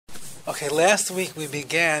Okay, last week we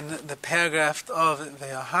began the paragraph of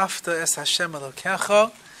Ve'ahavta es Hashem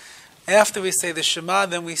Elokecha. After we say the Shema,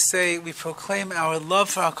 then we proclaim our love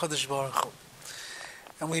for HaKadosh Baruch Hu.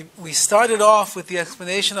 And we started off with the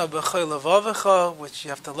explanation of B'chol Levavecha, which you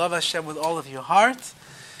have to love Hashem with all of your heart.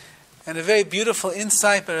 And a very beautiful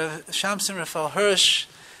insight by Shamsim Raphael Hirsch,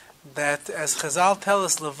 that as Chazal tell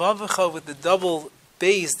us, Levavecha with the double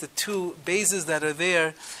bays, the two bases that are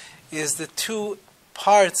there, is the two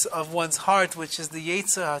parts of one's heart, which is the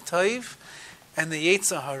Yetzer HaTov and the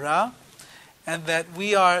Yetzer Hara, and that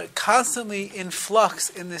we are constantly in flux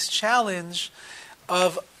in this challenge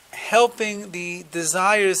of helping the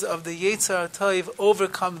desires of the Yetzer HaTov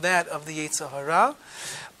overcome that of the Yetzer Hara.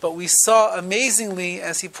 But we saw amazingly,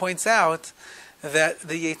 as he points out, that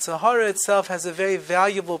the Yetzer Hara itself has a very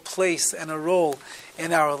valuable place and a role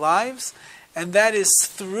in our lives, and that is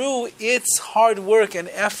through its hard work and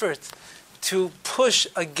effort to push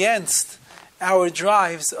against our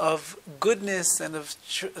drives of goodness and of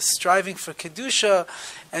striving for Kedusha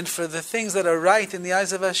and for the things that are right in the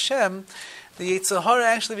eyes of Hashem. The Yetzer Hara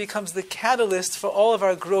actually becomes the catalyst for all of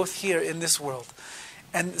our growth here in this world.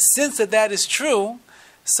 And since that is true,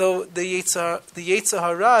 so the Yetzer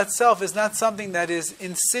Hara itself is not something that is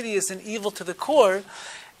insidious and evil to the core.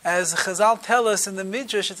 As Chazal tell us in the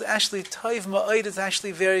Midrash, it's actually Tov Ma'od, it's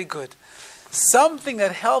actually very good. Something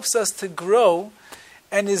that helps us to grow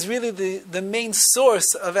and is really the main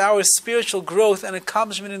source of our spiritual growth and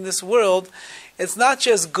accomplishment in this world. It's not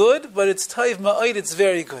just good, but it's Tov Ma'od, it's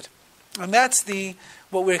very good. And that's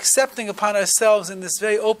what we're accepting upon ourselves in this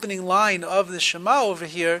very opening line of the Shema over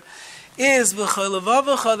here, is B'chol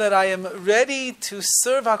Levavecha, that I am ready to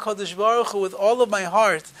serve HaKadosh Baruch Hu with all of my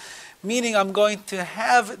heart, meaning I'm going to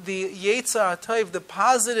have the Yetzer HaTov, the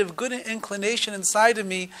positive good inclination inside of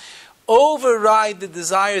me, override the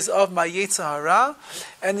desires of my Yetzer Hara,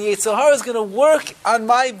 and the Yetzer Hara is going to work on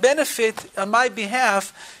my benefit, on my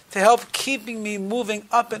behalf, to help keeping me moving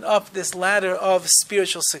up and up this ladder of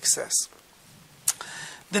spiritual success.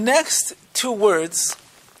 The next two words,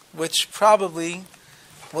 which probably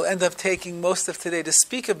we'll end up taking most of today to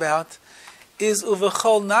speak about, is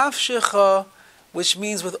Uvechol Nafshecha, which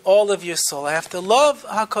means with all of your soul. I have to love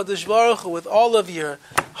HaKadosh Baruch Hu with all of your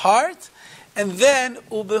heart, and then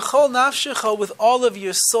Ubechol Nafshecha with all of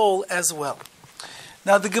your soul as well.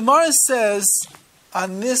 Now the Gemara says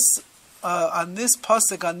on this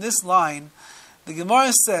pasuk, on this line, the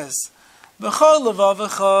Gemara says, Bechol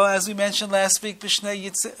Levavecha, as we mentioned last week,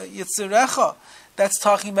 B'shnei Yitzirecha. That's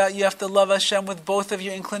talking about you have to love Hashem with both of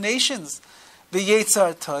your inclinations,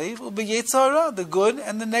 B'Yetzer HaTov, U'B'Yetzer Hara, the good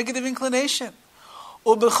and the negative inclination.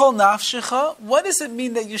 Ubechol Nafshecha, what does it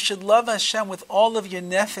mean that you should love Hashem with all of your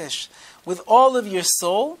nefesh, with all of your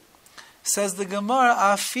soul? Says the Gemara,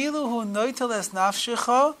 Afilu hu noitel es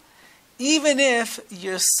nafshecha, even if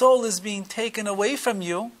your soul is being taken away from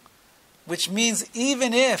you, which means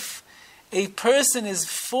even if a person is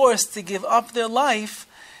forced to give up their life,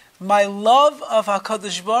 my love of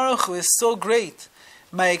HaKadosh Baruch Hu is so great.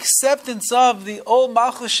 My acceptance of the old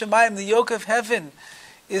Malchus Shemayim, the yoke of heaven,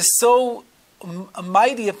 is so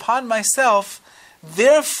mighty upon myself.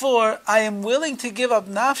 Therefore, I am willing to give up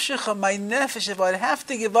nafshecha, my nefesh. If I'd have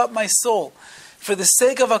to give up my soul for the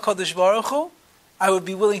sake of HaKadosh Baruch Hu, I would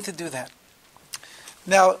be willing to do that.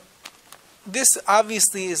 Now, this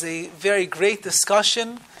obviously is a very great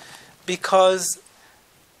discussion, because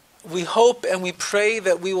we hope and we pray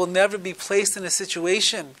that we will never be placed in a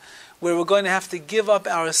situation where we're going to have to give up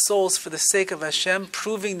our souls for the sake of Hashem,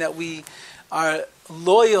 proving that we are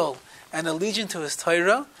loyal and allegiant to His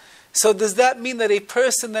Torah. So does that mean that a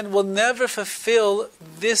person then will never fulfill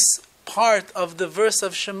this part of the verse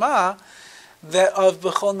of Shema, that of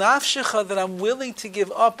B'chol Nafshecha, that I'm willing to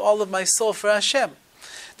give up all of my soul for Hashem?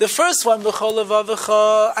 The first one, B'chol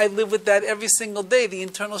Levavecha, I live with that every single day, the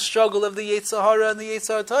internal struggle of the Yetzer Hara and the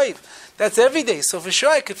Yetzer HaTov. That's every day, so for sure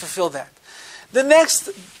I could fulfill that.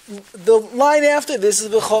 The line after this is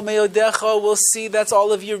B'chol Me'odecha. We'll see that's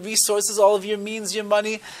all of your resources, all of your means, your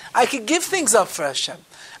money. I could give things up for Hashem.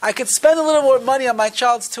 I could spend a little more money on my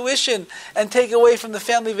child's tuition and take away from the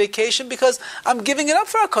family vacation because I'm giving it up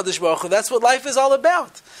for HaKadosh Baruch Hu. That's what life is all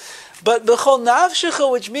about. But B'chol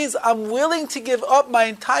Nafshecha, which means I'm willing to give up my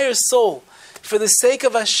entire soul for the sake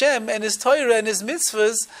of Hashem and His Torah and His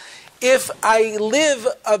mitzvahs, if I live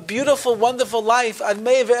a beautiful, wonderful life, Ad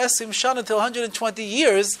Mei Ve'esim Shana, till 120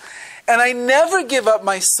 years, and I never give up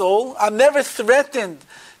my soul, I'm never threatened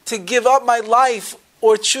to give up my life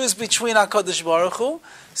or choose between HaKadosh Baruch Hu,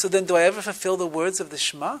 so then do I ever fulfill the words of the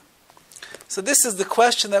Shema? So this is the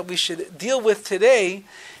question that we should deal with today.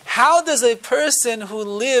 How does a person who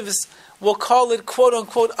lives we'll call it, quote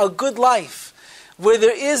unquote, a good life, where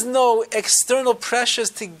there is no external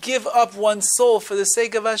pressures to give up one's soul for the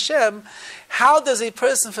sake of Hashem, how does a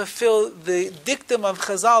person fulfill the dictum of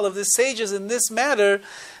Chazal, of the sages in this matter,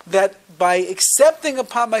 that by accepting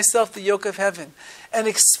upon myself the yoke of heaven and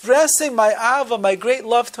expressing my ava, my great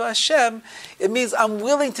love to Hashem, it means I'm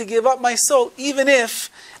willing to give up my soul, even if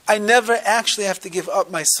I never actually have to give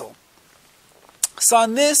up my soul. So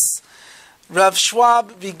on this, Rav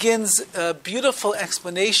Schwab begins a beautiful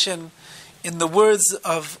explanation in the words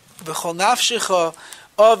of B'chol Nafshecha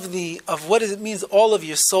of what it means, all of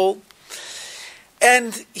your soul.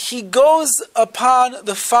 And he goes upon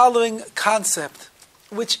the following concept,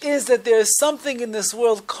 which is that there is something in this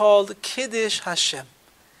world called Kiddush Hashem.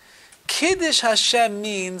 Kiddush Hashem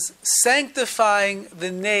means sanctifying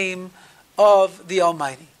the name of the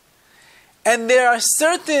Almighty. And there are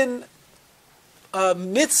certain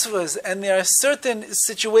mitzvahs, and there are certain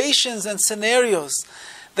situations and scenarios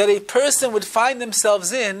that a person would find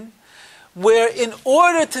themselves in, where in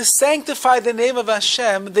order to sanctify the name of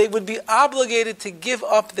Hashem, they would be obligated to give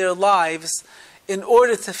up their lives in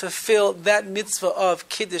order to fulfill that mitzvah of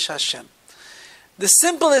Kiddush Hashem. The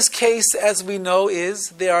simplest case, as we know, is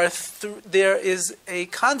there is a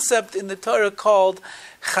concept in the Torah called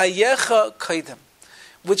Chayecha Koidem,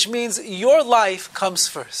 which means your life comes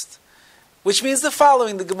first. Which means the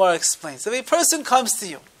following, the Gemara explains. If a person comes to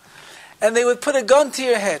you, and they would put a gun to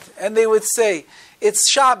your head, and they would say, it's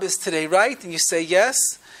Shabbos today, right? And you say, yes.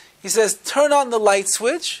 He says, turn on the light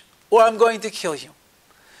switch, or I'm going to kill you.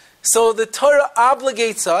 So the Torah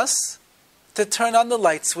obligates us to turn on the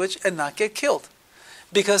light switch and not get killed.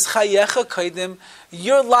 Because chayecha koidim,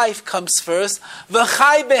 your life comes first.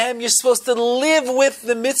 V'chai behem, you're supposed to live with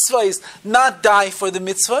the mitzvahs, not die for the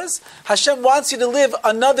mitzvahs. Hashem wants you to live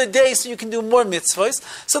another day so you can do more mitzvahs.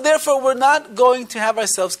 So therefore, we're not going to have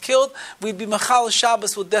ourselves killed. We'd be machal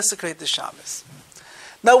Shabbos, we'll desecrate the Shabbos.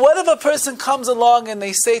 Now, what if a person comes along and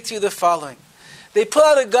they say to you the following? They pull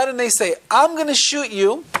out a gun and they say, I'm going to shoot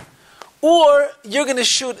you, or you're going to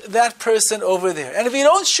shoot that person over there. And if you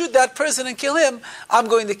don't shoot that person and kill him, I'm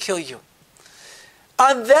going to kill you.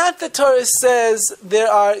 On that, the Torah says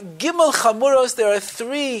there are gimel chamuros, there are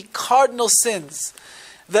 3 cardinal sins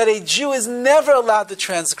that a Jew is never allowed to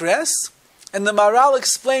transgress. And the Maharal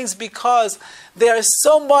explains because they are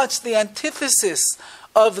so much the antithesis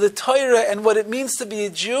of the Torah and what it means to be a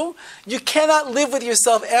Jew, you cannot live with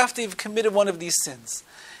yourself after you've committed one of these sins.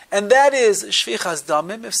 And that is shvichas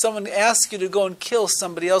damim, if someone asks you to go and kill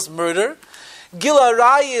somebody else, murder. Gila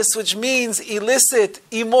rayis, which means illicit,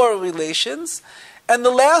 immoral relations. And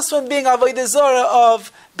the last one being avodah zarah,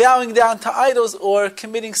 of bowing down to idols or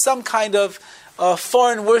committing some kind of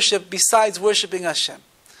foreign worship besides worshiping Hashem.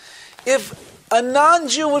 If a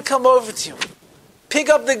non-Jew would come over to you, pick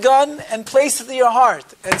up the gun and place it to your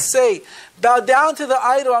heart and say, bow down to the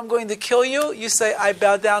idol, I'm going to kill you. You say, I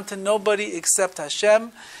bow down to nobody except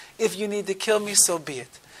Hashem. If you need to kill me, so be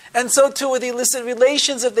it. And so too with illicit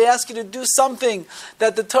relations, if they ask you to do something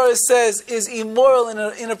that the Torah says is immoral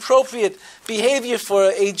and inappropriate behavior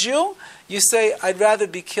for a Jew, you say, I'd rather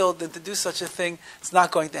be killed than to do such a thing. It's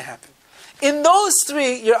not going to happen. In those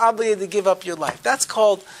 3, you're obligated to give up your life. That's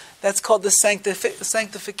called the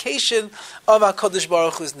sanctification of HaKadosh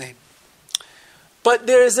Baruch Hu's name. But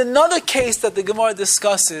there is another case that the Gemara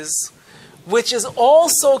discusses, which is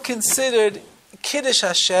also considered Kiddush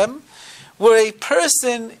Hashem, where a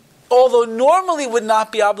person, although normally would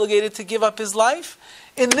not be obligated to give up his life,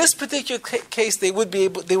 in this particular case they would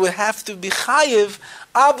have to be chayiv,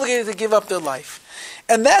 obligated to give up their life.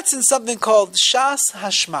 And that's in something called Shas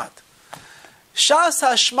Hashmad. Shas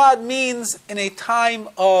Hashmad means in a time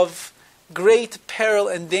of great peril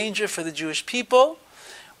and danger for the Jewish people,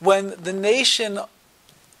 when the nation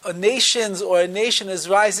is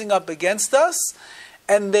rising up against us,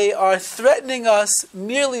 and they are threatening us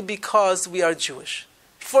merely because we are Jewish.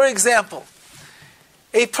 For example,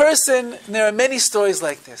 a person, and there are many stories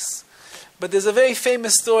like this, but there's a very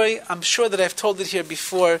famous story, I'm sure that I've told it here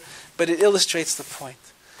before, but it illustrates the point.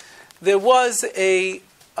 There was a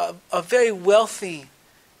very wealthy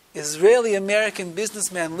Israeli-American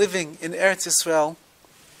businessman living in Eretz Yisrael,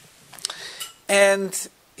 and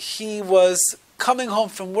he was coming home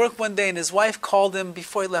from work one day, and his wife called him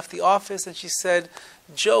before he left the office, and she said,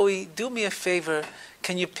 Joey, do me a favor,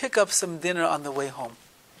 can you pick up some dinner on the way home?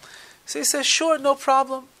 So he says, sure, no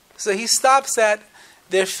problem. So he stops at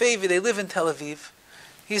their favorite, they live in Tel Aviv,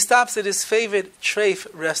 he stops at his favorite treif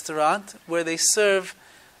restaurant, where they serve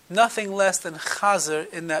nothing less than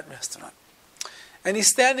chazer in that restaurant. And he's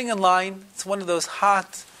standing in line. It's one of those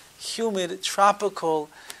hot, humid, tropical,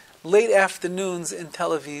 late afternoons in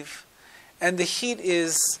Tel Aviv. and the heat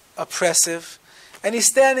is oppressive, and he's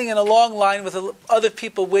standing in a long line with other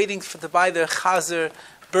people waiting to buy their chazer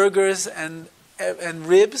burgers and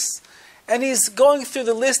ribs, and he's going through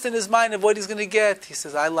the list in his mind of what he's going to get. He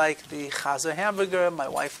says, I like the chazer hamburger, my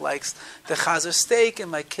wife likes the chazer steak, and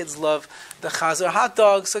my kids love the chazer hot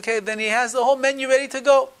dogs. Okay, then he has the whole menu ready to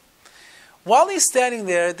go. While he's standing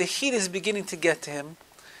there, the heat is beginning to get to him,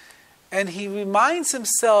 and he reminds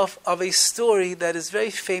himself of a story that is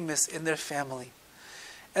very famous in their family.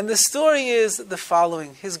 And the story is the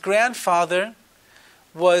following. His grandfather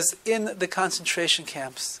was in the concentration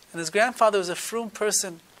camps, and his grandfather was a frum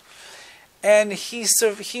person, and he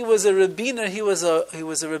was a rabbiner, he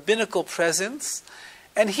was a rabbinical presence,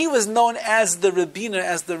 and he was known as the rabbiner,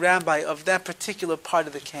 as the rabbi of that particular part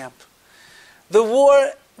of the camp. The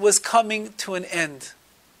war was coming to an end.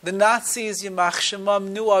 The Nazis, Yimach Shemam,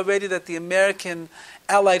 knew already that the American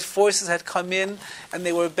Allied forces had come in, and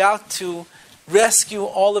they were about to rescue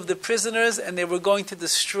all of the prisoners, and they were going to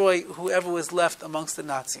destroy whoever was left amongst the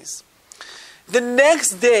Nazis. The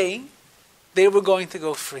next day, they were going to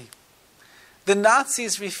go free. The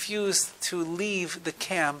Nazis refused to leave the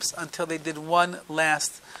camps until they did one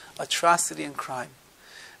last atrocity and crime.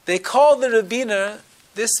 They called the rabbiner,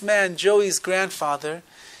 this man, Joey's grandfather,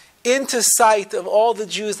 into sight of all the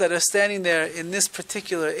Jews that are standing there in this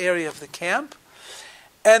particular area of the camp.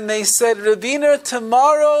 And they said, Rabbiner,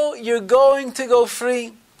 tomorrow you're going to go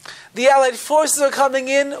free. The Allied forces are coming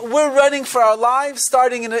in. We're running for our lives,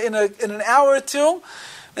 starting in an hour or two.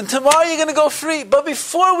 And tomorrow you're going to go free. But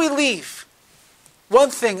before we leave,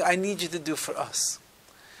 one thing I need you to do for us.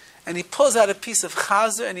 And he pulls out a piece of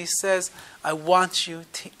chazer and he says, I want you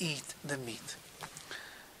to eat the meat.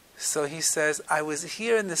 So he says, I was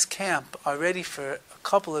here in this camp already for a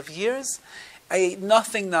couple of years. I ate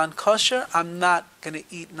nothing non-kosher. I'm not going to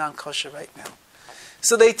eat non-kosher right now.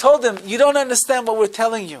 So they told him, you don't understand what we're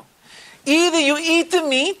telling you. Either you eat the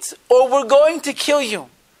meat or we're going to kill you.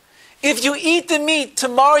 If you eat the meat,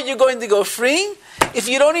 tomorrow you're going to go free. If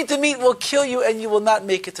you don't eat the meat, we'll kill you and you will not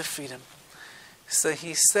make it to freedom. So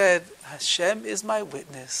he said, Hashem is my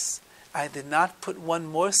witness. I did not put one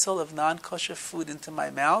morsel of non-kosher food into my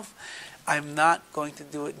mouth. I'm not going to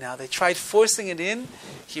do it now. They tried forcing it in.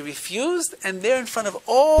 He refused. And there in front of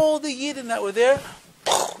all the Yidden that were there,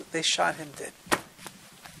 they shot him dead.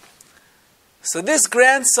 So this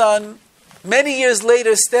grandson, many years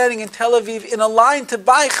later, standing in Tel Aviv in a line to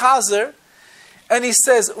buy chazer, and he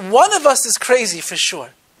says, one of us is crazy for sure.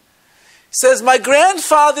 He says, my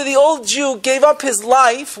grandfather, the old Jew, gave up his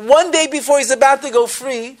life one day before he's about to go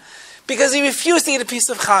free because he refused to eat a piece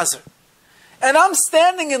of chazer. And I'm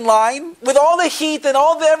standing in line with all the heat and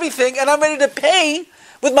all the everything, and I'm ready to pay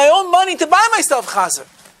with my own money to buy myself chazer.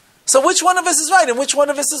 So which one of us is right and which one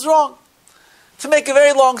of us is wrong? To make a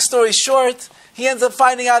very long story short, he ends up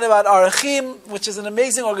finding out about Arachim, which is an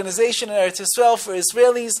amazing organization in Eretz Yisrael for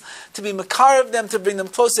Israelis, to be makar of them, to bring them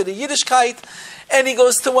closer to Yiddishkeit. And he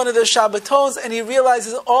goes to one of their Shabbatons, and he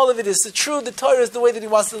realizes all of it is true. The Torah is the way that he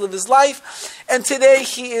wants to live his life. And today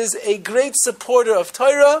he is a great supporter of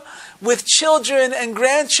Torah, with children and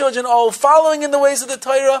grandchildren all following in the ways of the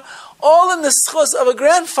Torah, all in the schus of a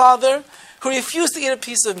grandfather who refused to eat a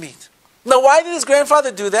piece of meat. Now, why did his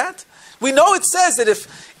grandfather do that? We know it says that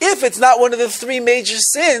if it's not one of the three major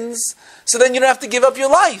sins, so then you don't have to give up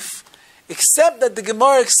your life. Except that the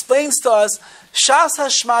Gemara explains to us, Shas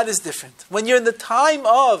Hashmad is different. When you're in the time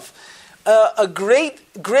of a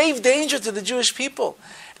great, grave danger to the Jewish people,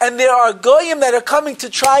 and there are Goyim that are coming to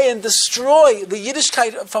try and destroy the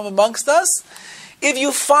Yiddishkeit from amongst us, if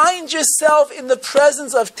you find yourself in the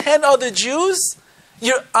presence of 10 other Jews,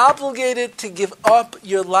 you're obligated to give up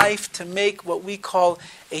your life to make what we call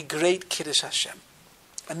a great Kiddush Hashem.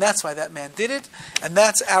 And that's why that man did it. And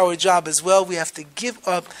that's our job as well. We have to give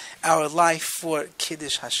up our life for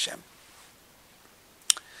Kiddush Hashem.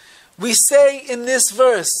 We say in this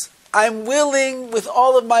verse, I'm willing with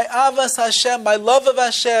all of my avas Hashem, my love of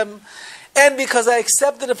Hashem, and because I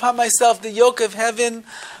accepted upon myself the yoke of heaven,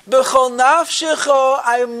 b'chol nafshecho,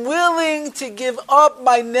 I'm willing to give up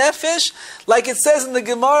my nefesh, like it says in the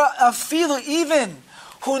Gemara, afilu, even,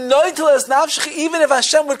 who noitel nafshecho, even if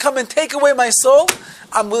Hashem would come and take away my soul,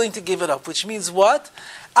 I'm willing to give it up. Which means what?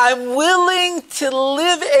 I'm willing to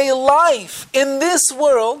live a life in this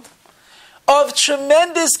world of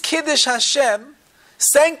tremendous Kiddush Hashem,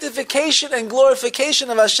 sanctification and glorification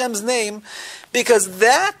of Hashem's name, because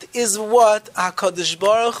that is what HaKadosh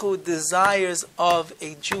Baruch Hu desires of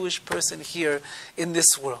a Jewish person here in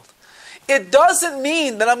this world. It doesn't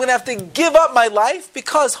mean that I'm going to have to give up my life,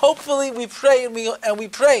 because hopefully we pray and we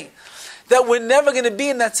pray that we're never going to be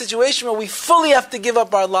in that situation where we fully have to give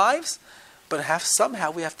up our lives. but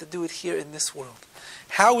somehow we have to do it here in this world.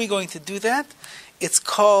 How are we going to do that? It's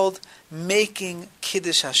called making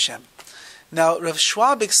Kiddush Hashem. Now, Rav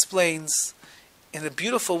Schwab explains in a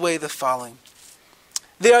beautiful way the following.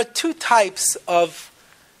 There are two types of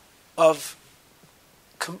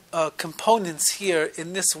components here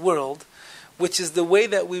in this world, which is the way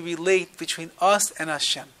that we relate between us and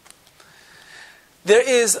Hashem. There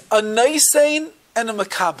is a noisein and a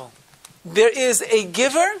makabel. There is a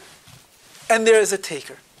giver and there is a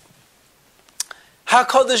taker.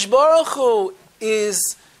 HaKadosh Baruch Hu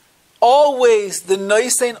is always the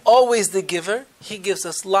noisein, always the giver. He gives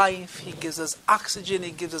us life, He gives us oxygen,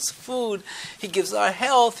 He gives us food, He gives our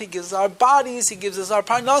health, He gives our bodies, He gives us our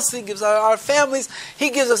parnas, He gives our families, He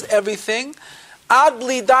gives us everything. Ad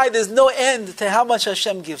bli dai, there's no end to how much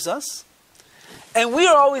Hashem gives us. And we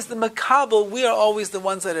are always the makabel, we are always the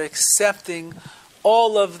ones that are accepting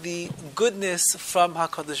all of the goodness from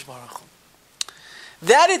HaKadosh Baruch Hu.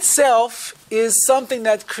 That itself is something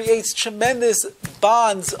that creates tremendous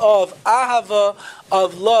bonds of ahava,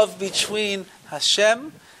 of love between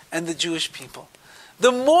Hashem and the Jewish people.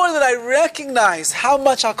 The more that I recognize how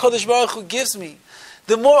much HaKadosh Baruch Hu gives me,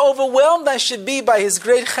 the more overwhelmed I should be by His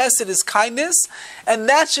great chesed, His kindness, and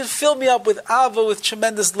that should fill me up with ahava, with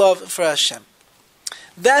tremendous love for Hashem.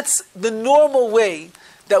 That's the normal way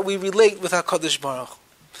that we relate with HaKadosh Baruch Hu.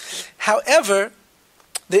 However,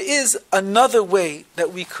 there is another way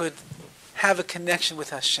that we could have a connection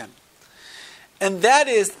with Hashem. And that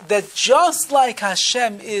is that just like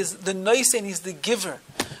Hashem is the noisein, He's the giver,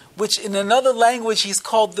 which in another language He's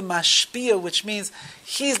called the mashpia, which means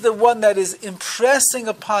He's the one that is impressing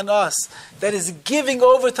upon us, that is giving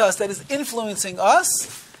over to us, that is influencing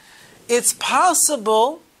us. It's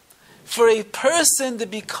possible for a person to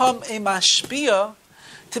become a mashpia,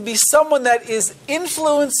 to be someone that is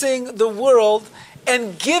influencing the world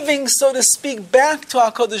and giving, so to speak, back to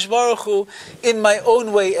HaKadosh Baruch Hu in my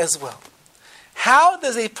own way as well. How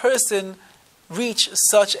does a person reach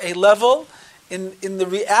such a level in the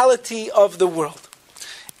reality of the world?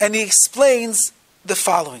 And he explains the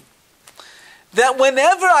following. That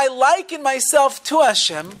whenever I liken myself to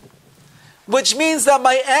Hashem, which means that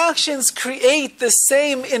my actions create the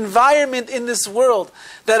same environment in this world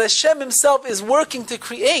that Hashem Himself is working to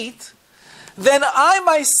create, then I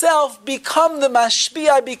myself become the mashpia,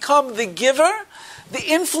 I become the giver, the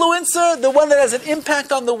influencer, the one that has an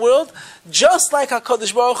impact on the world, just like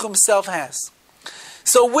HaKadosh Baruch Hu Himself has.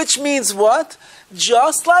 So which means what?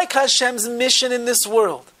 Just like Hashem's mission in this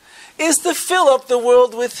world is to fill up the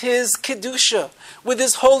world with His kedusha, with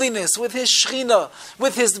His holiness, with His shechina,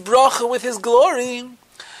 with His bracha, with His glory.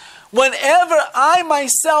 Whenever I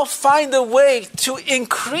myself find a way to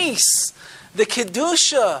increase the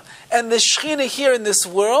kedusha and the shechina here in this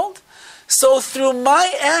world, so through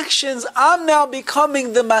my actions, I'm now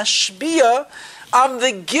becoming the mashpia, I'm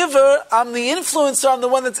the giver, I'm the influencer, I'm the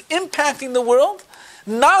one that's impacting the world,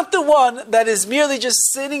 not the one that is merely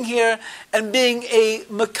just sitting here and being a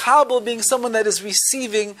makabel, being someone that is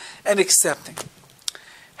receiving and accepting.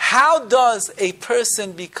 How does a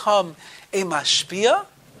person become a mashpia?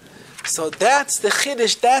 So that's the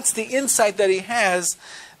chiddush, that's the insight that he has.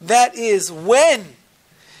 That is when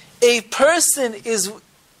a person is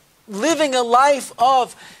living a life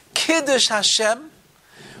of Kiddush Hashem,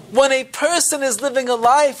 when a person is living a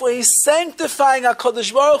life where he's sanctifying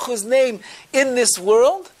HaKadosh Baruch Hu's name in this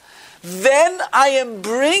world, then I am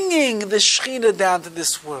bringing the Shekhinah down to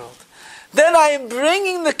this world. Then I am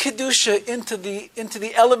bringing the Kedusha into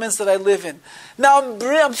the elements that I live in. Now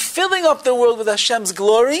I'm filling up the world with Hashem's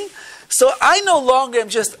glory, so I no longer am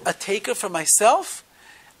just a taker for myself.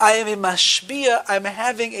 I am a mashpia, I'm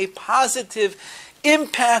having a positive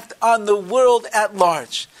impact on the world at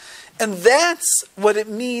large. And that's what it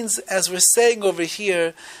means, as we're saying over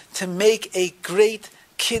here, to make a great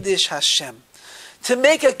Kiddush Hashem. To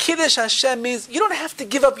make a Kiddush Hashem means you don't have to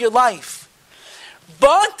give up your life,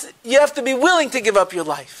 but you have to be willing to give up your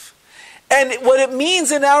life. And what it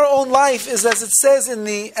means in our own life is, as it says in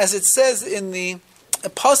the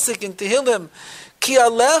pasuk in Tehillim, Ki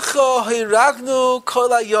alecha hiragnu kol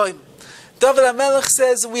hayoim. David HaMelech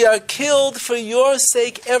says, we are killed for your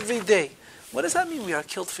sake every day. What does that mean, we are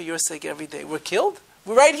killed for your sake every day? We're killed?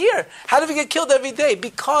 We're right here. How do we get killed every day?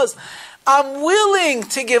 Because I'm willing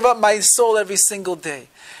to give up my soul every single day.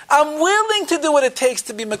 I'm willing to do what it takes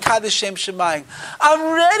to be Mekadesh Shem Shemayim.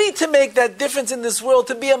 I'm ready to make that difference in this world,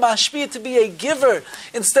 to be a mashpia, to be a giver,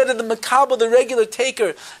 instead of the makabel, the regular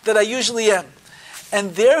taker that I usually am.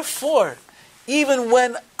 And therefore, even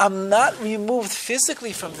when I'm not removed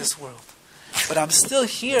physically from this world, but I'm still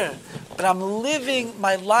here. But I'm living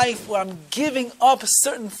my life where I'm giving up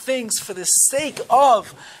certain things for the sake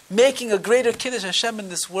of making a greater Kiddush Hashem in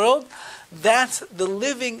this world. That's the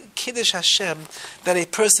living Kiddush Hashem that a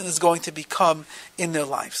person is going to become in their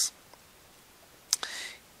lives.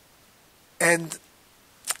 And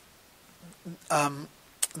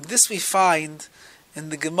this we find in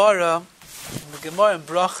the Gemara. The Gemara in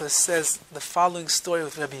Brachas says the following story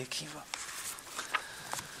with Rabbi Akiva.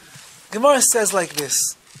 Gemara says like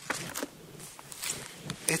this.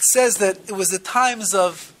 It says that it was the times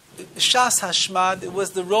of Shas Hashmad. It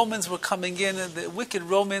was the Romans were coming in, and the wicked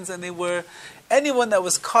Romans, and they were, anyone that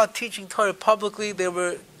was caught teaching Torah publicly, they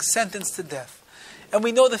were sentenced to death. And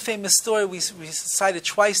we know the famous story we recited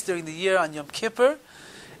twice during the year on Yom Kippur,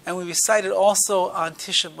 and we recited also on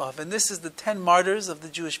Tisha B'Av. And this is the 10 martyrs of the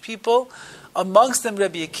Jewish people. Amongst them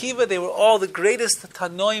Rabbi Akiva. They were all the greatest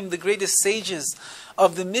Tanoim, the greatest sages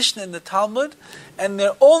of the Mishnah and the Talmud. And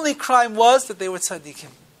their only crime was that they were tzaddikim.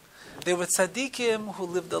 They were tzaddikim who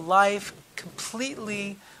lived a life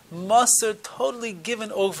completely masur, totally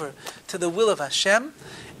given over to the will of Hashem.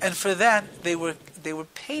 And for that, they were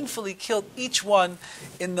painfully killed, each one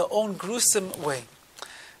in their own gruesome way.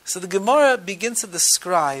 So the Gemara begins to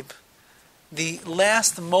describe the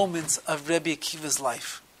last moments of Rabbi Akiva's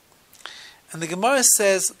life. And the Gemara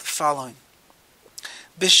says the following.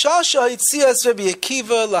 B'shasha itzias Rabbi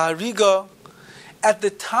Akiva lahariga. At the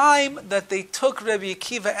time that they took Rabbi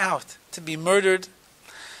Akiva out to be murdered,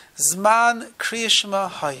 Zman Kriya Shema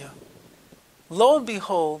Haya. Lo and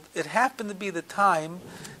behold, it happened to be the time,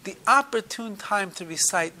 the opportune time to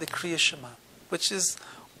recite the Kriya Shema, which is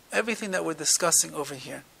everything that we're discussing over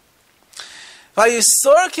here. And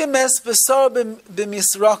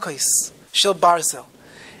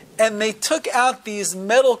they took out these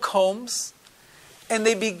metal combs, and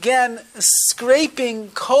they began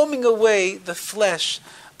scraping, combing away the flesh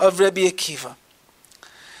of Rabbi Akiva.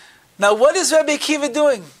 Now what is Rabbi Akiva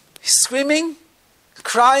doing? He's screaming,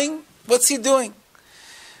 crying. What's he doing?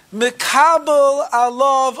 Mekabel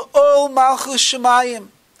alav ol malchus shemayim.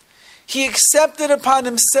 He accepted upon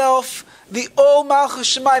himself the ol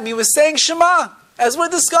malchus shemayim. He was saying Shema. As we're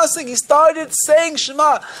discussing, he started saying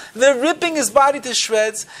Shema. They're ripping his body to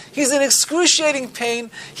shreds. He's in excruciating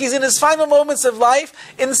pain. He's in his final moments of life.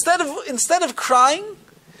 Instead of crying,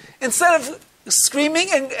 instead of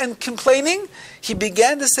screaming and complaining, he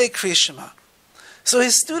began to say Kriya Shema. So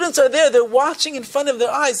his students are there. They're watching in front of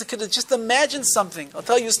their eyes. They could have just imagined something. I'll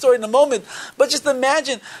tell you a story in a moment. But just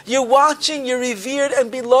imagine, you're watching your revered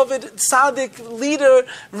and beloved tzaddik, leader,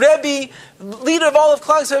 Rebbe, leader of all of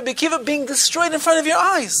Klal Yisrael, Rabbi Akiva, being destroyed in front of your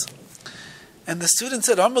eyes. And the students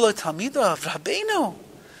said, Amrullah Talmida, Rabbeinu,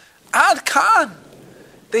 Ad Khan.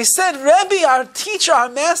 They said, Rebbe, our teacher, our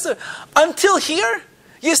master, until here?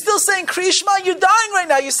 You're still saying Kriya Shema? You're dying right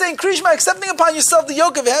now. You're saying Kriya Shema, accepting upon yourself the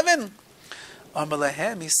yoke of heaven.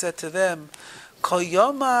 Amalehem, he said to them, Kol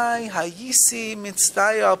yomai hayisi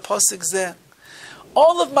mitztaya posik zeh.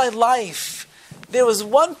 All of my life, there was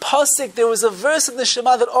one pasuk, there was a verse in the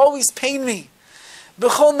Shema that always pained me.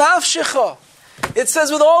 B'chol nafshecha. It says,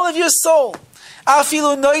 with all of your soul,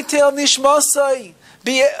 afilu noitel nishmasai,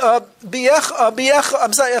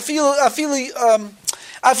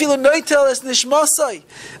 afilu noitel es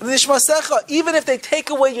nishmasecha. Even if they take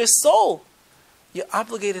away your soul, you're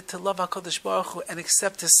obligated to love HaKadosh Baruch Hu and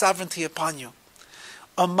accept His sovereignty upon you.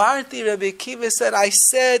 Amarti, Rabbi Akiva said, I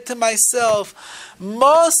said to myself,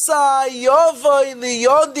 Mosa Yovoi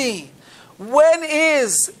Liyodi, when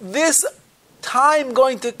is this time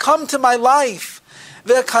going to come to my life?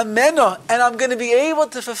 Ve'kameno, and I'm going to be able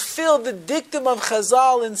to fulfill the dictum of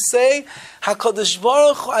Chazal and say, HaKadosh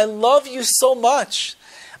Baruch Hu, I love you so much.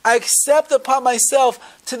 I accept upon myself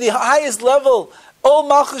to the highest level Ol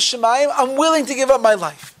Malchus Shemayim, I'm willing to give up my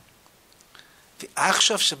life.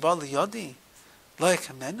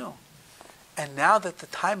 And now that the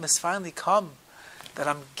time has finally come, that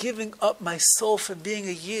I'm giving up my soul for being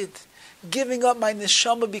a Yid, giving up my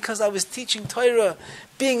neshama because I was teaching Torah,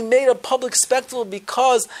 being made a public spectacle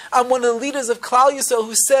because I'm one of the leaders of Klal Yisrael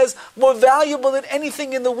who says more valuable than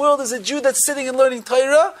anything in the world is a Jew that's sitting and learning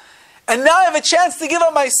Torah. And now I have a chance to give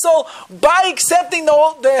up my soul by accepting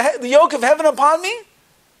the yoke of heaven upon me?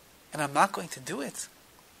 And I'm not going to do it.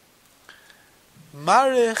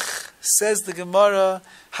 Marich, says the Gemara,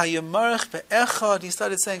 Hayamarich be'echad. He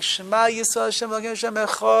started saying, Shema Yisrael Hashem Elokeinu Hashem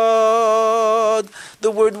Echad.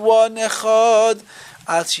 The word one, Echad.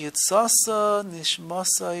 Ad shiyitzasa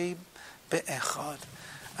nishmasai be'echad.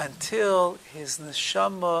 Until his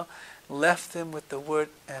neshama left him with the word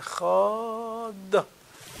Echad.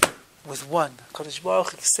 with one. HaKadosh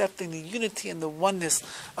Baruch Hu accepting the unity and the oneness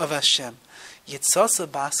of Hashem. Yitzasa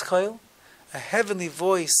Baschol, a heavenly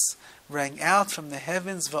voice rang out from the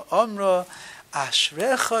heavens, Va'omra,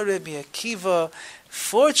 Ashrecha Rabbi Akiva,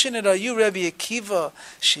 fortunate are you, Rabbi Akiva,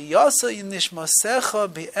 Sheyasa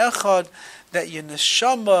Nishmasecha Be'echad, that your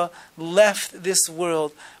neshama left this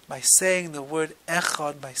world by saying the word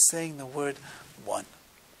Echad, by saying the word one.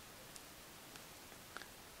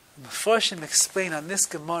 The Mefarshim explain on this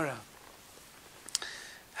Gemara,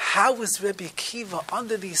 how was Rabbi Akiva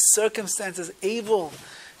under these circumstances able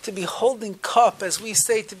to be holding cup, as we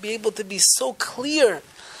say, to be able to be so clear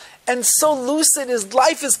and so lucid? His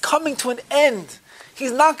life is coming to an end.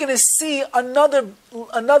 He's not going to see another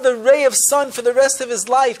ray of sun for the rest of his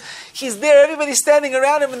life. He's there, everybody's standing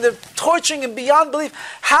around him and they're torturing him beyond belief.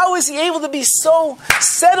 How is he able to be so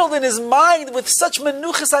settled in his mind with such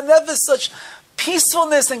menuchas hanefesh, such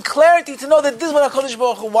peacefulness and clarity to know that this is what HaKadosh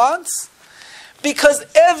Baruch Hu wants? Because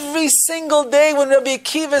every single day when Rabbi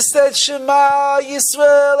Akiva said, Shema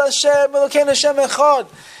Yisrael Hashem Elokeinu Hashem Echad,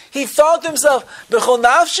 he thought to himself, B'chol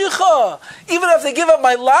nafshecha, even if they give up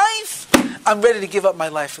my life, I'm ready to give up my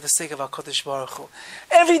life for the sake of HaKadosh Baruch Hu.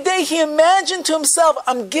 Every day he imagined to himself,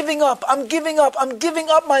 I'm giving up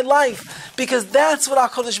my life, because that's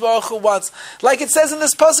what HaKadosh Baruch Hu wants. Like it says in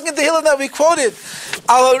this pasuk in the Tehillim that we quoted,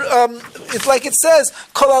 it's like it says,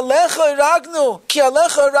 Kol alecha iragnu, ki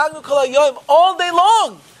alecha iragnu kol hayoyim, all day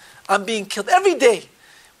long, I'm being killed every day.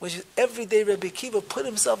 Which is every day Rabbi Akiva put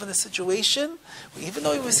himself in a situation where even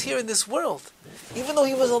though he was here in this world, even though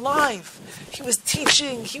he was alive, he was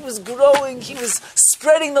teaching, he was growing, he was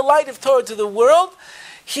spreading the light of Torah to the world,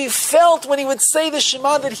 he felt when he would say the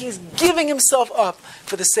Shema that he's giving himself up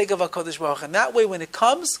for the sake of HaKadosh Baruch Hu. And that way when it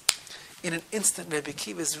comes, in an instant Rabbi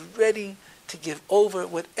Akiva is ready to give over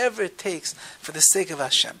whatever it takes for the sake of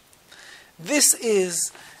Hashem. This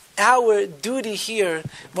is our duty here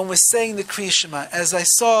when we're saying the Kriya Shema. As I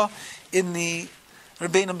saw in the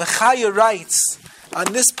Rabbeinu Bechaya writes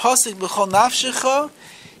on this pasuk, B'chol nafshecha,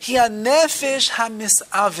 hi ha-nefesh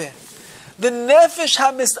ha-mis'aveh. The nefesh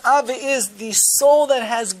ha-mis'aveh is the soul that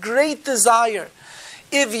has great desire.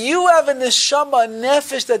 If you have a neshama, a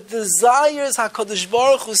nefesh that desires HaKadosh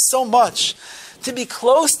Baruch Hu so much to be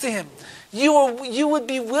close to Him, you would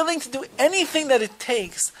be willing to do anything that it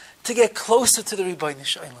takes to get closer to the Ribbono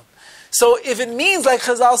Shel Olam. So if it means, like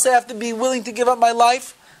Chazal say, I have to be willing to give up my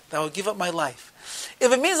life, then I will give up my life.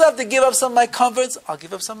 If it means I have to give up some of my comforts, I'll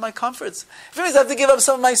give up some of my comforts. If it means I have to give up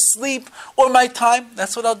some of my sleep or my time,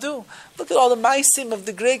 that's what I'll do. Look at all the maisim of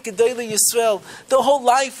the great Gedolei Yisrael. The whole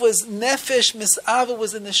life was nefesh mis'ava,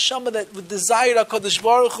 was in the neshama that desired HaKadosh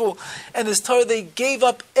Baruch Hu and His Torah. They gave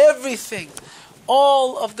up everything.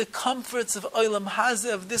 All of the comforts of Olam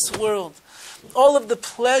Hazeh, of this world, all of the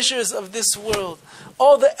pleasures of this world,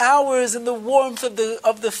 all the hours and the warmth of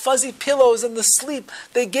the fuzzy pillows and the sleep,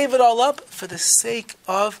 they gave it all up for the sake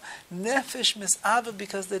of nefesh mis'ava,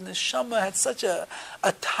 because the neshama had such a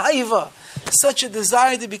taiva, such a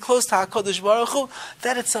desire to be close to HaKadosh Baruch Hu.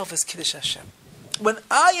 That itself is Kiddush Hashem. When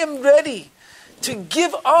I am ready to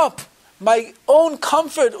give up my own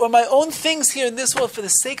comfort or my own things here in this world for the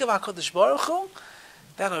sake of HaKadosh Baruch Hu,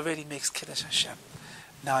 that already makes Kiddush Hashem.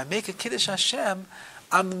 Now I make a Kiddush Hashem,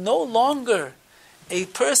 I'm no longer a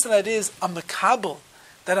person that is a mekabel,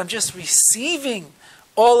 that I'm just receiving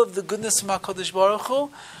all of the goodness from HaKadosh Baruch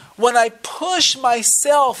Hu. When I push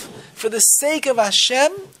myself for the sake of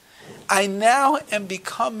Hashem, I now am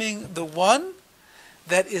becoming the one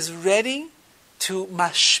that is ready to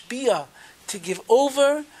mashpia, to give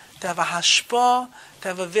over, to have a hashpah, to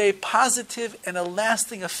have a very positive and a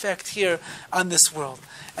lasting effect here on this world.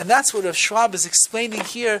 And that's what Rav Schwab is explaining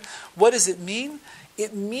here. What does it mean?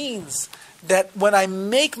 It means that when I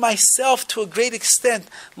make myself to a great extent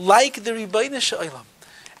like the Ribbono Shel Olam,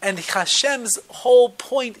 and Hashem's whole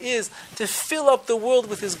point is to fill up the world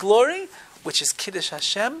with His glory, which is Kiddush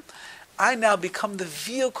Hashem, I now become the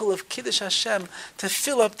vehicle of Kiddush Hashem to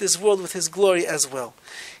fill up this world with His glory as well.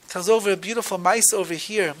 He tells over a beautiful mice over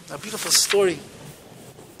here, a beautiful story.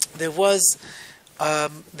 There was a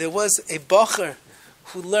bacher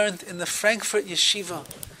who learned in the Frankfurt yeshiva.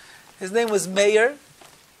 His name was Meir,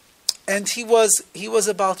 and he was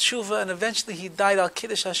about tshuva, and eventually he died al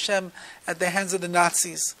Kiddush Hashem at the hands of the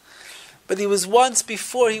Nazis. But he was once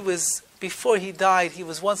before he died, he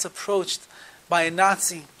was once approached by a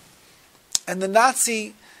Nazi, and the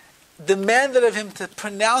Nazi demanded of him to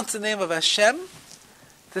pronounce the name of Hashem,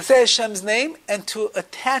 to say Hashem's name, and to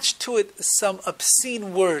attach to it some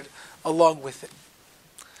obscene word along with it.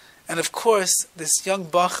 And of course, this young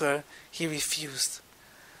bacher, he refused.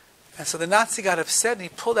 And so the Nazi got upset and he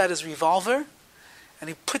pulled out his revolver and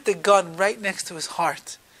he put the gun right next to his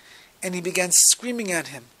heart, and he began screaming at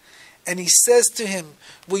him. And he says to him,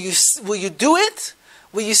 will you do it?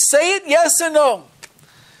 Will you say it, yes or no?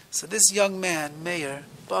 So this young man, Meir,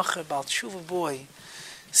 Bacher, Baal Tshuva boy,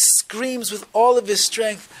 screams with all of his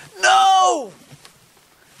strength, no!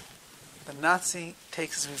 The Nazi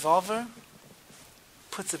takes his revolver,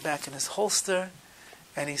 puts it back in his holster,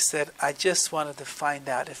 and he said, I just wanted to find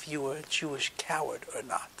out if you were a Jewish coward or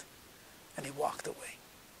not. And he walked away.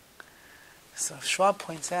 So Schwab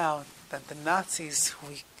points out that the Nazis,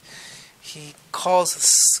 who he calls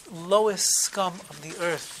the lowest scum of the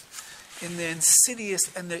earth, in their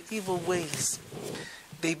insidious and their evil ways,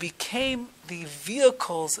 they became the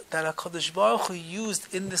vehicles that HaKadosh Baruch Hu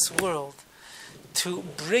used in this world to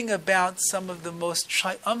bring about some of the most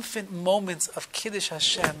triumphant moments of Kiddush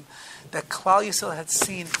Hashem that Klal Yisrael had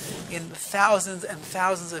seen in thousands and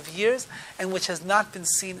thousands of years, and which has not been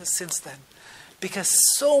seen since then. Because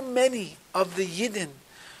so many of the Yidden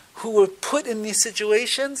who were put in these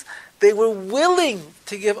situations, they were willing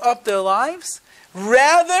to give up their lives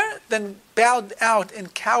rather than bowed out in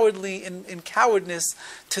cowardness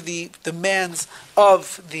to the demands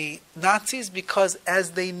of the Nazis, because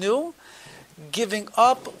as they knew, giving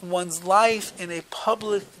up one's life in a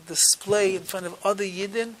public display in front of other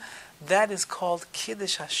Yidden, that is called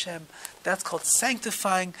Kiddush Hashem. That's called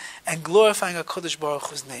sanctifying and glorifying HaKadosh Baruch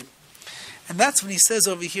Hu's name. And that's when he says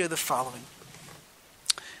over here the following.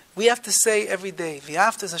 We have to say every day,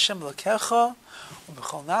 V'yafta es Hashem Elokecha,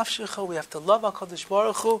 u'b'chol nafshecha. We have to love HaKadosh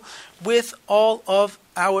Baruch Hu with all of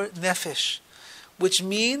our nefesh. Which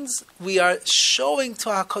means we are showing to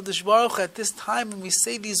HaKadosh Baruch Hu at this time when we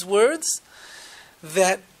say these words,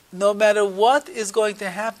 that no matter what is going to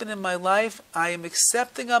happen in my life, I am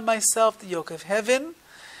accepting on myself the yoke of heaven.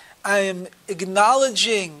 I am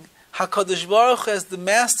acknowledging HaKadosh Baruch Hu as the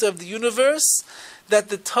master of the universe, that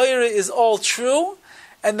the Torah is all true,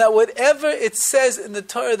 and that whatever it says in the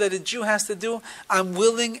Torah that a Jew has to do, I'm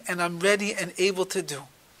willing and I'm ready and able to do.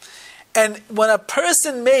 And when a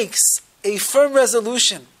person makes a firm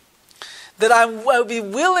resolution that I'll be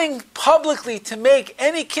willing publicly to make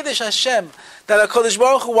any Kiddush Hashem that HaKadosh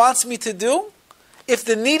Baruch Hu wants me to do, if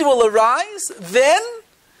the need will arise, then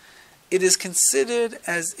it is considered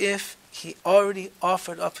as if he already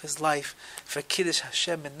offered up his life for Kiddush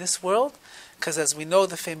Hashem in this world, because as we know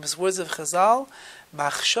the famous words of Chazal,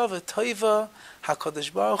 Machshava Toiva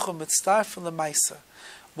HaKadosh Baruch Hu Mitztarf L'Maisa.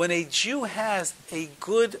 When a Jew has a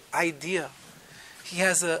good idea, he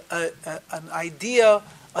has an idea,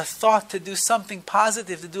 a thought to do something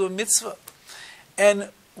positive, to do a mitzvah, and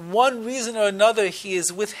one reason or another he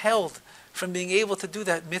is withheld from being able to do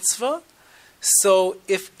that mitzvah, so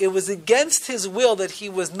if it was against his will that he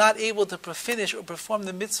was not able to finish or perform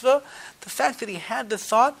the mitzvah, the fact that he had the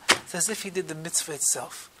thought, it's as if he did the mitzvah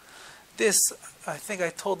itself. This, I think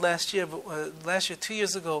I told last year, but 2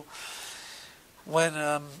 years ago, when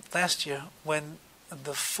the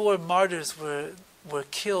 4 martyrs were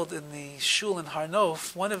killed in the shul in Har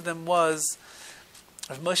Nof, one of them was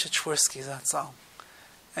Rav Moshe Tversky Zatzal.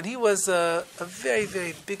 And he was a very,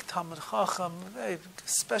 very big Talmud Chacham, a very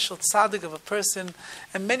special tzaddik of a person,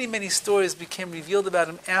 and many, many stories became revealed about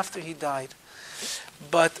him after he died.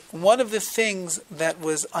 But one of the things that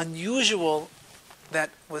was unusual,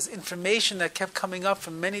 that was information that kept coming up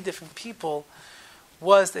from many different people,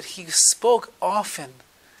 was that he spoke often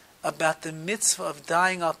about the mitzvah of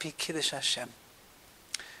dying al pi Kiddush Hashem.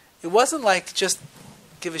 It wasn't like just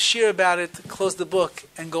give a shir about it, close the book,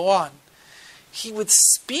 and go on. He would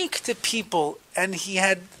speak to people, and he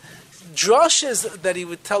had drushes that he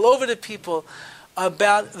would tell over to people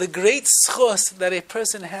about the great schus that a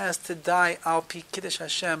person has to die al pi Kiddush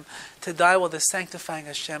Hashem, to die while they're sanctifying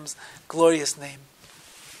Hashem's glorious name.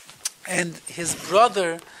 And his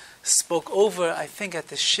brother spoke over, I think at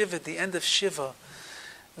the Shiva, at the end of Shiva,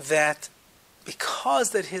 that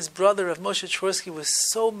because that his brother of Moshe Tversky was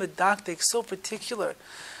so medactic, so particular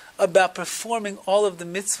about performing all of the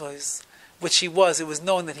mitzvahs, which he was. It was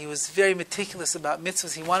known that he was very meticulous about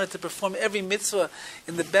mitzvahs. He wanted to perform every mitzvah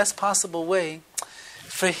in the best possible way.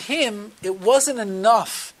 For him, it wasn't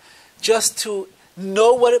enough just to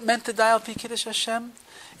know what it meant to die al pi Kiddush Hashem.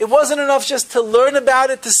 It wasn't enough just to learn about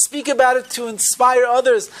it, to speak about it, to inspire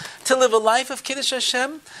others to live a life of Kiddush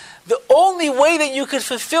Hashem. The only way that you could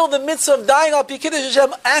fulfill the mitzvah of dying al pi Kiddush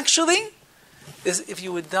Hashem actually is if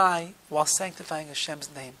you would die while sanctifying Hashem's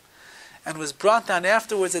name. And was brought down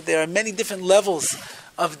afterwards that there are many different levels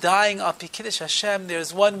of dying al pi Kiddush Hashem.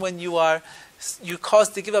 There's one when you're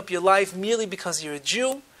caused to give up your life merely because you're a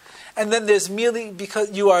Jew. And then there's merely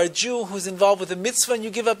because you are a Jew who's involved with a mitzvah and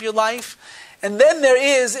you give up your life. And then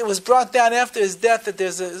it was brought down after his death that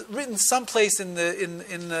there's written someplace in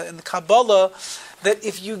the Kabbalah that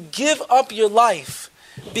if you give up your life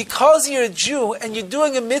because you're a Jew and you're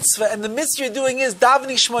doing a mitzvah, and the mitzvah you're doing is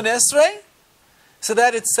davening Shmoneh Esrei, so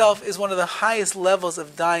that itself is one of the highest levels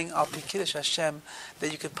of dying al pi kiddush Hashem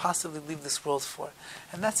that you could possibly leave this world for.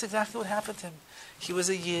 And that's exactly what happened to him. He was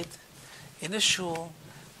a Yid in a shul,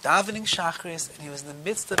 davening Shachris, and he was in the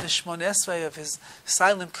midst of his Shmoneh Esrei, of his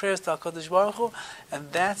silent prayers to HaKadosh Baruch Hu,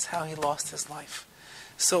 and that's how he lost his life.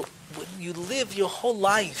 So when you live your whole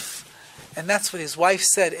life, and that's what his wife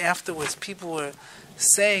said afterwards, people were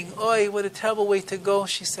saying, "Oi, what a terrible way to go."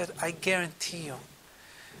 She said, "I guarantee you,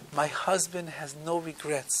 my husband has no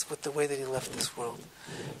regrets with the way that he left this world,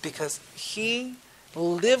 because he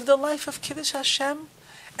lived a life of Kiddush Hashem,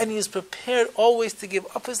 and he is prepared always to give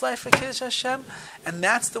up his life for Kiddush Hashem, and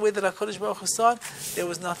that's the way that HaKadosh Baruch Hu saw it." There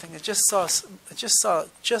was nothing. I just saw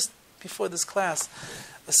just before this class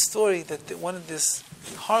a story that one of this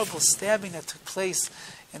horrible stabbing that took place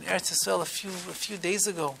in Eretz Yisrael a few days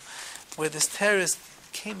ago, where this terrorist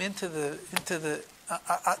came into the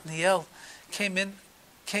Atniel, came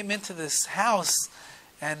into this house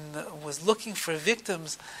and was looking for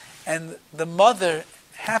victims, and the mother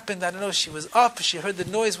happened, I don't know, she was up, she heard the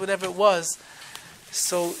noise, whatever it was,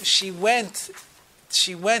 so she went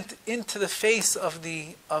into the face of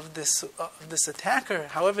this attacker,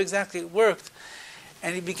 however exactly it worked,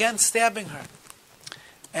 and he began stabbing her,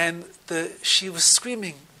 and she was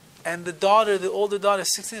screaming, and the older daughter,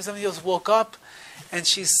 16 or 17 years old, woke up, and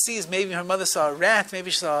she sees, maybe her mother saw a rat,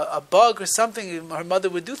 maybe she saw a bug or something. Her mother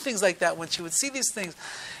would do things like that when she would see these things.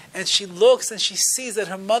 And she looks and she sees that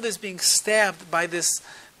her mother is being stabbed by this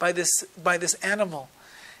animal.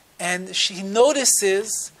 And she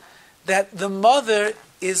notices that the mother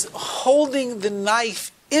is holding the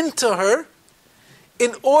knife into her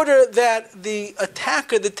in order that the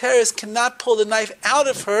attacker, the terrorist, cannot pull the knife out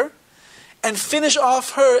of her and finish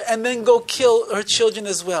off her and then go kill her children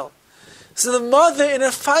as well. So the mother, in her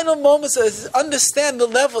final moments, understand the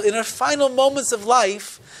level, in her final moments of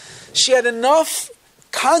life, she had enough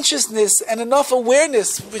consciousness and enough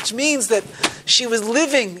awareness, which means that she was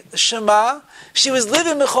living Shema, she was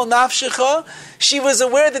living Mechol Nafshecha, she was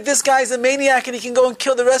aware that this guy is a maniac and he can go and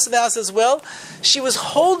kill the rest of the house as well. She was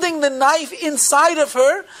holding the knife inside of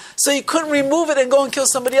her, so he couldn't remove it and go and kill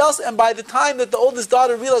somebody else. And by the time that the oldest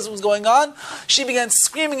daughter realized what was going on, she began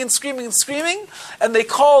screaming and screaming and screaming, and they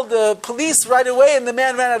called the police right away, and the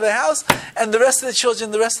man ran out of the house, and the rest of the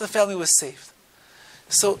children, the rest of the family was saved.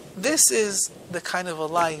 So this is the kind of a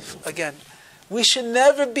life, again, we should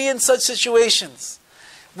never be in such situations.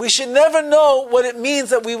 We should never know what it means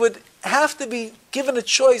that we would have to be given a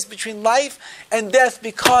choice between life and death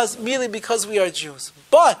merely because we are Jews.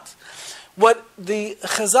 But what the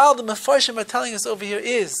Chazal, the Mefarshim are telling us over here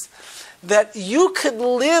is that you could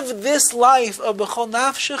live this life of B'chol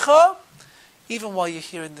Nafshecha even while you're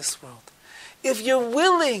here in this world. If you're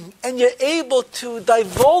willing and you're able to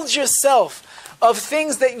divulge yourself of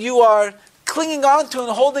things that you are clinging on to and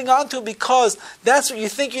holding on to because that's what you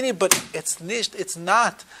think you need, but it's nicht, it's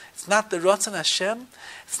not the Ratzon Hashem,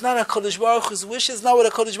 it's not HaKadosh Baruch Hu's wishes, it's not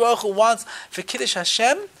what HaKadosh Baruch Hu wants for Kiddush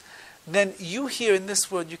Hashem, then you here in this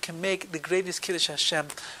world, you can make the greatest Kiddush Hashem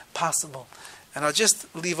possible. And I'll just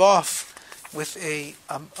leave off with a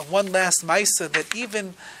one last Maisa, that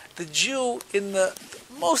even the Jew in the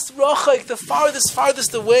most Rachak, the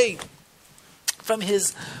farthest away from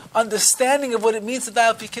his understanding of what it means to die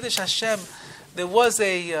al pi Kiddush Hashem, there was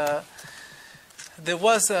I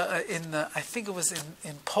think it was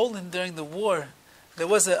in Poland during the war, there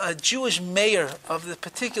was a Jewish mayor of the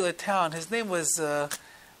particular town. His name was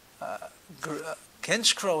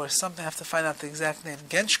Genshkro or something. I have to find out the exact name.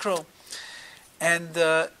 Genshkro. And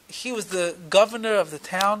he was the governor of the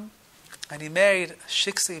town, and he married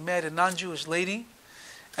a non-Jewish lady,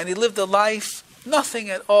 and he lived a life nothing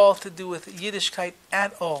at all to do with Yiddishkeit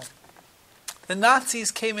at all. The Nazis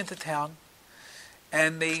came into town,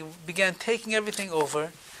 and they began taking everything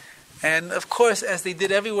over. And of course, as they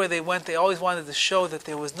did everywhere they went, they always wanted to show that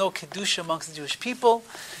there was no Kedusha amongst the Jewish people.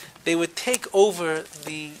 They would take over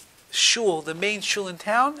the shul, the main shul in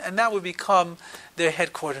town, and that would become their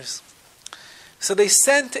headquarters. So they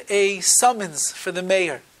sent a summons for the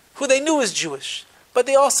mayor, who they knew was Jewish, but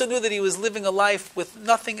they also knew that he was living a life with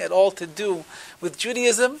nothing at all to do with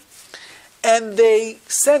Judaism. And they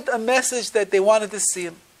sent a message that they wanted to see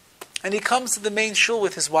him. And he comes to the main shul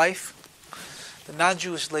with his wife, the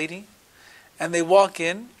non-Jewish lady, and they walk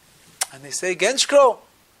in, and they say, Genshkro,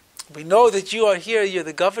 we know that you are here, you're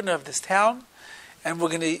the governor of this town, and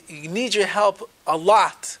you need your help a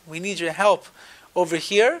lot. We need your help over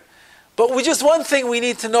here. But just one thing we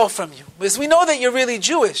need to know from you is we know that you're really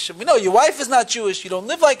Jewish. We know your wife is not Jewish. You don't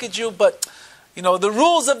live like a Jew. But, the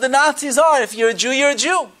rules of the Nazis are, if you're a Jew, you're a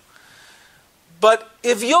Jew. But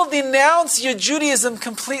if you'll denounce your Judaism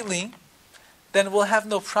completely, then we'll have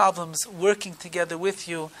no problems working together with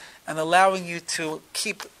you and allowing you to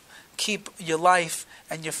keep your life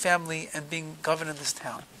and your family and being governed in this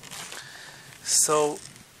town. So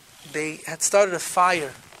they had started a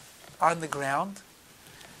fire on the ground,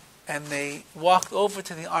 and they walked over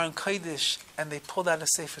to the Aron Kodesh and they pulled out a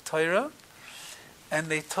Sefer Torah, and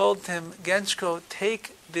they told him, Genshko,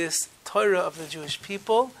 take this Torah of the Jewish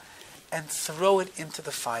people and throw it into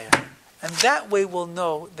the fire. And that way we'll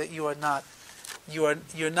know that you're not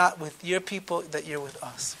with your people, that you're with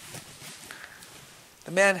us.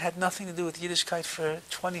 The man had nothing to do with Yiddishkeit for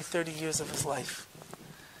 20, 30 years of his life.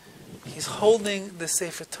 He's holding the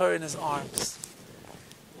Sefer Torah in his arms,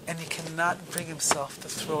 and he cannot bring himself to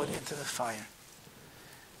throw it into the fire.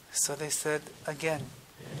 So they said, again,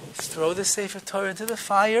 throw the Sefer Torah into the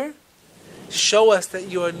fire, show us that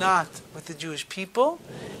you are not with the Jewish people,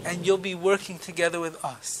 and you'll be working together with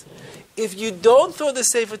us. If you don't throw the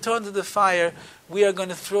Sefer Torah into the fire, we are going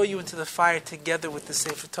to throw you into the fire together with the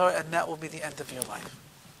Sefer Torah, and that will be the end of your life.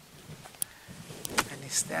 And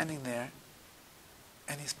he's standing there,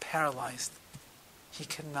 and he's paralyzed. He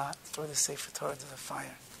cannot throw the Sefer Torah into the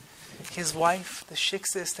fire. His wife, the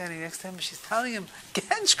shiksa, is standing next to him, and she's telling him,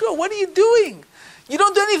 Genshko, what are you doing? You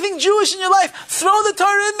don't do anything Jewish in your life. Throw the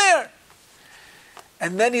Torah in there.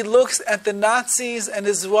 And then he looks at the Nazis and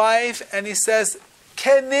his wife, and he says,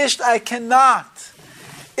 Ken nicht, I cannot.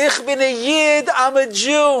 Ich bin a Yid, I'm a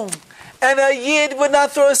Jew. And a Yid would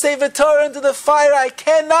not throw a Sefer Torah into the fire. I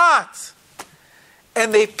cannot.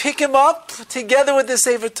 And they pick him up together with the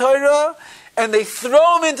Sefer Torah, and they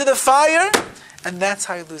throw him into the fire, and that's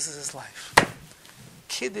how he loses his life.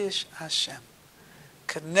 Kiddush Hashem.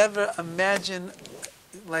 Could never imagine,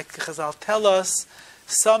 like Chazal tell us,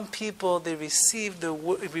 some people, they receive the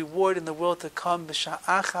reward in the world to come,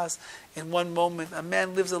 b'sha'achas, in one moment. A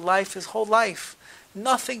man lives a life, his whole life,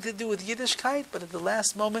 nothing to do with Yiddishkeit, but at the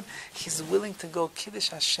last moment, he's willing to go Kiddush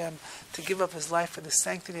Hashem, to give up his life for the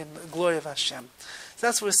sanctity and the glory of Hashem. So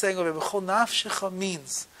that's what we're saying over B'chol nafshecha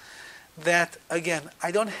means that, again,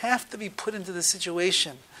 I don't have to be put into the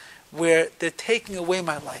situation where they're taking away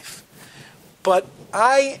my life. But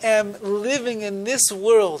I am living in this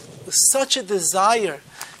world with such a desire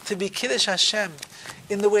to be Kiddush Hashem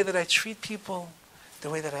in the way that I treat people,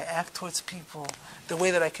 the way that I act towards people, the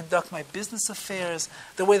way that I conduct my business affairs,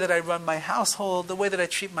 the way that I run my household, the way that I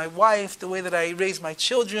treat my wife, the way that I raise my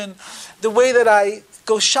children, the way that I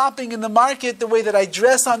go shopping in the market, the way that I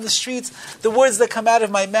dress on the streets, the words that come out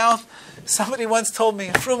of my mouth. Somebody once told me,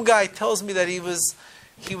 a frum guy tells me that he was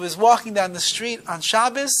walking down the street on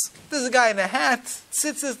Shabbos. There's a guy in a hat,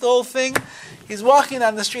 tzitzis, the whole thing. He's walking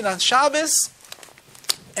down the street on Shabbos,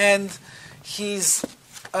 and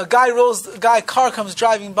a car comes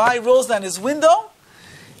driving by, rolls down his window,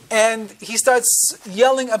 and he starts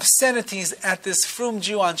yelling obscenities at this frum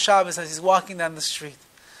Jew on Shabbos as he's walking down the street.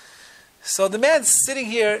 So the man's sitting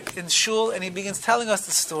here in shul, and he begins telling us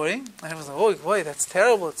the story, and I was like, oh boy, that's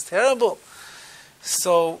terrible, it's terrible.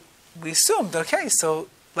 So we assumed, okay, so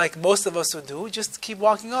like most of us would do, just keep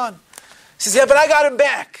walking on. He says, yeah, but I got him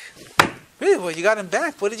back. Really? Well, you got him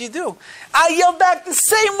back? What did you do? I yelled back the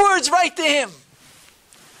same words right to him.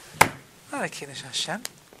 Not a Kiddush Hashem.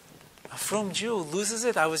 A frum Jew loses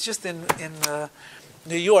it. I was just in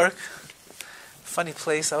New York. Funny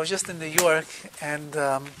place. I was just in New York, and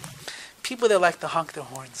people there like to honk their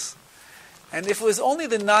horns. And if it was only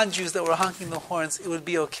the non-Jews that were honking the horns, it would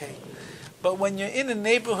be okay. But when you're in a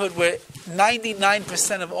neighborhood where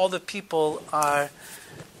 99% of all the people are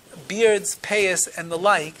beards, payas, and the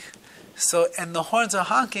like, and the horns are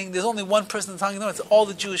honking, there's only one person that's honking the horn. It's all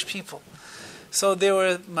the Jewish people. So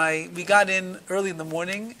we got in early in the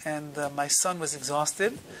morning, and my son was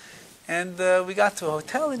exhausted, and we got to a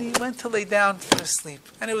hotel, and he went to lay down for sleep.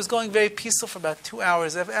 And it was going very peaceful for about 2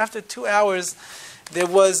 hours. After 2 hours, there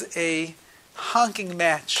was a honking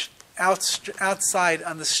match outside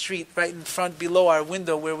on the street, right in front, below our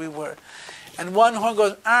window where we were. And one horn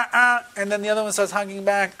goes, and then the other one starts honking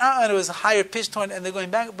back, and it was a higher pitched horn, and they're going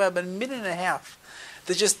back about a minute and a half.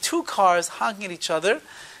 There's just two cars honking at each other,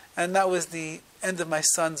 and that was the end of my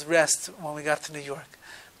son's rest when we got to New York.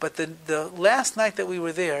 But the last night that we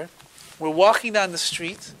were there, we're walking down the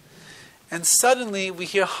street, and suddenly we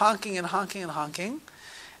hear honking and honking and honking,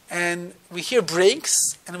 and we hear brakes,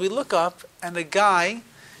 and we look up, and a guy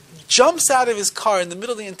jumps out of his car in the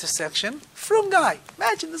middle of the intersection. Frum guy.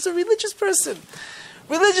 Imagine, this is a religious person.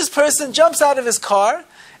 Religious person jumps out of his car,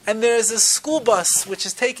 and there is a school bus which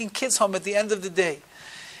is taking kids home at the end of the day.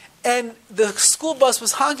 And the school bus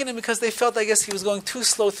was honking him because they felt, I guess, he was going too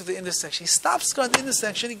slow through the intersection. He stops going to the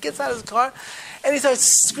intersection, he gets out of his car, and he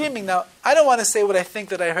starts screaming. Now, I don't want to say what I think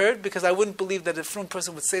that I heard, because I wouldn't believe that a frum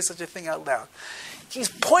person would say such a thing out loud. He's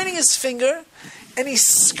pointing his finger, and he's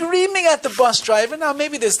screaming at the bus driver. Now,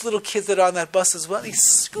 maybe there's little kids that are on that bus as well. He's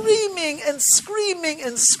screaming and screaming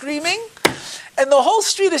and screaming. And the whole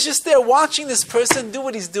street is just there watching this person do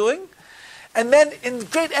what he's doing. And then, in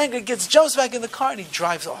great anger, jumps back in the car and he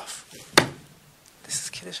drives off. This is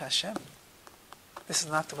Kiddush Hashem. This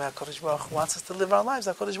is not the way HaKadosh Baruch Hu wants us to live our lives.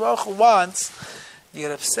 HaKadosh Baruch Hu wants, you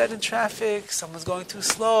get upset in traffic, someone's going too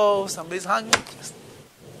slow, somebody's hungry. Just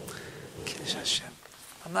Kiddush Hashem.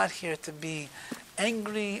 I'm not here to be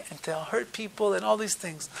angry and to hurt people and all these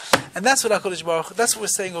things. And that's what HaKadosh Baruch Hu, that's what we're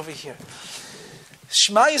saying over here.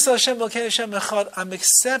 Shema Yisrael Hashem Elokeinu Hashem Echad. I'm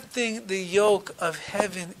accepting the yoke of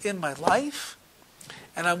heaven in my life,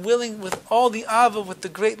 and I'm willing with all the ava, with the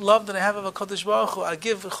great love that I have of HaKadosh Baruch Hu, I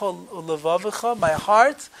give my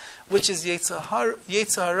heart, which is Yetzer Hara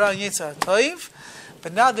and Yetzer HaToiv.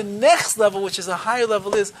 But now the next level, which is a higher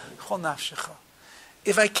level, is Chol Nafshecha.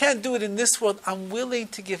 If I can't do it in this world, I'm willing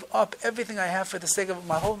to give up everything I have for the sake of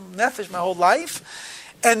my whole nefesh, my whole life.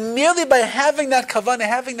 And merely by having that kavanah,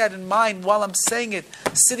 having that in mind while I'm saying it,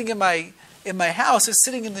 sitting in my house or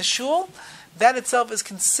sitting in the shul, that itself is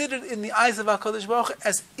considered in the eyes of HaKadosh Baruch Hu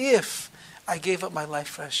as if I gave up my life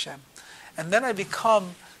for Hashem. And then I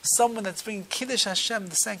become someone that's bringing Kiddush Hashem,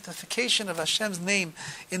 the sanctification of Hashem's name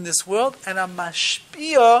in this world, and I'm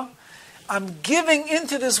mashpiyah, I'm giving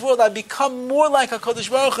into this world, I become more like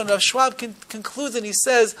HaKadosh Baruch Hu. And Rav Schwab concludes and he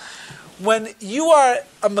says, when you are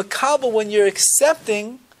a makabel, when you're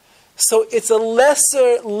accepting, so it's a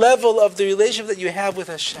lesser level of the relationship that you have with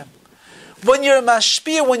Hashem. When you're a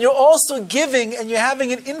mashpiyah, when you're also giving and you're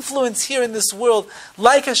having an influence here in this world,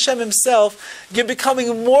 like Hashem Himself, you're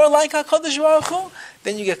becoming more like HaKadosh Baruch Hu,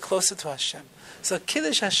 then you get closer to Hashem. So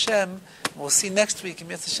Kiddush Hashem, we'll see next week in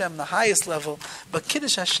Yetz Hashem, the highest level, but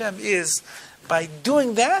Kiddush Hashem is, by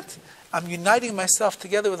doing that, I'm uniting myself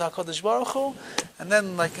together with HaKadosh Baruch Hu, and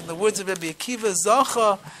then, like in the words of Rabbi Akiva,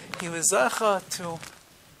 Zacha, he was Zacha to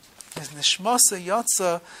his Nishmasa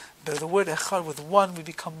Yatza, by the word Echad, with one, we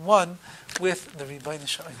become one with the Rebbeinu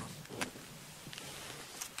Shalom.